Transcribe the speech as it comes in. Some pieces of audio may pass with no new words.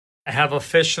I have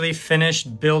officially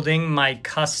finished building my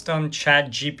custom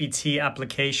ChatGPT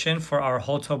application for our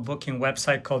hotel booking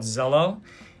website called Zzzello.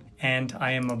 And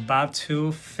I am about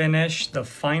to finish the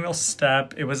final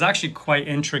step. It was actually quite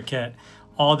intricate,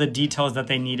 all the details that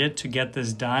they needed to get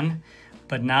this done.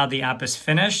 But now the app is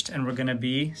finished and we're gonna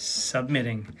be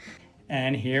submitting.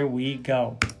 And here we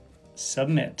go,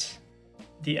 submit.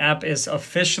 The app is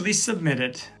officially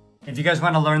submitted. If you guys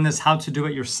want to learn this, how to do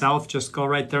it yourself, just go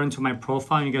right there into my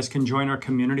profile and you guys can join our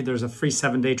community. There's a free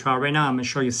 7-day trial right now. I'm gonna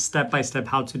show you step-by-step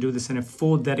how to do this in a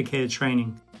full dedicated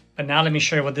training. But now let me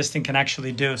show you what this thing can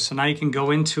actually do. So now you can go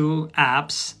into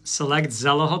apps, select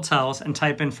Zzzello Hotels and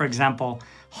type in, for example,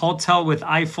 hotel with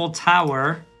Eiffel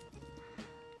Tower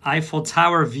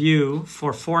view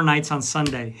for 4 nights on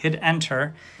Sunday. Hit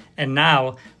enter. And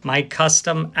now my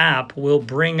custom app will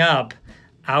bring up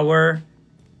our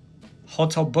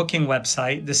hotel booking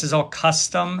website. This is all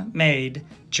custom made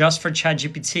just for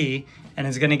ChatGPT, and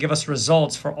it's gonna give us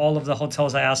results for all of the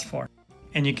hotels I asked for.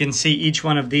 And you can see each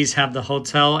one of these have the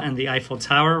hotel and the Eiffel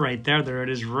Tower right there. There it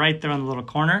is right there on the little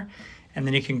corner. And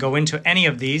then you can go into any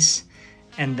of these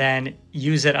and then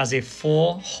use it as a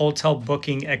full hotel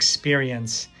booking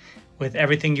experience with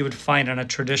everything you would find on a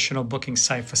traditional booking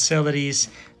site. Facilities,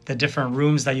 the different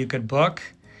rooms that you could book.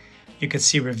 You could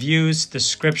see reviews,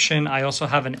 description. I also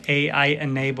have an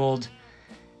AI-enabled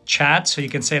chat. So you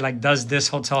can say like, does this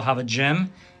hotel have a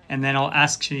gym? And then I'll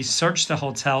actually search the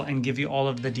hotel and give you all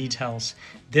of the details.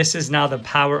 This is now the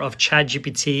power of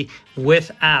ChatGPT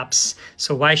with apps.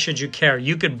 So why should you care?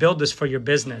 You could build this for your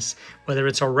business, whether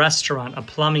it's a restaurant, a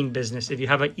plumbing business, if you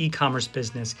have an e-commerce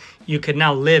business, you could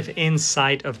now live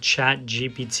inside of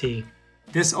ChatGPT.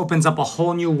 This opens up a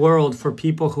whole new world for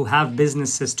people who have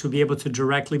businesses to be able to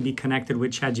directly be connected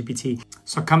with ChatGPT.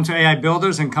 So come to AI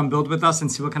Builders and come build with us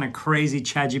and see what kind of crazy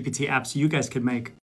ChatGPT apps you guys could make.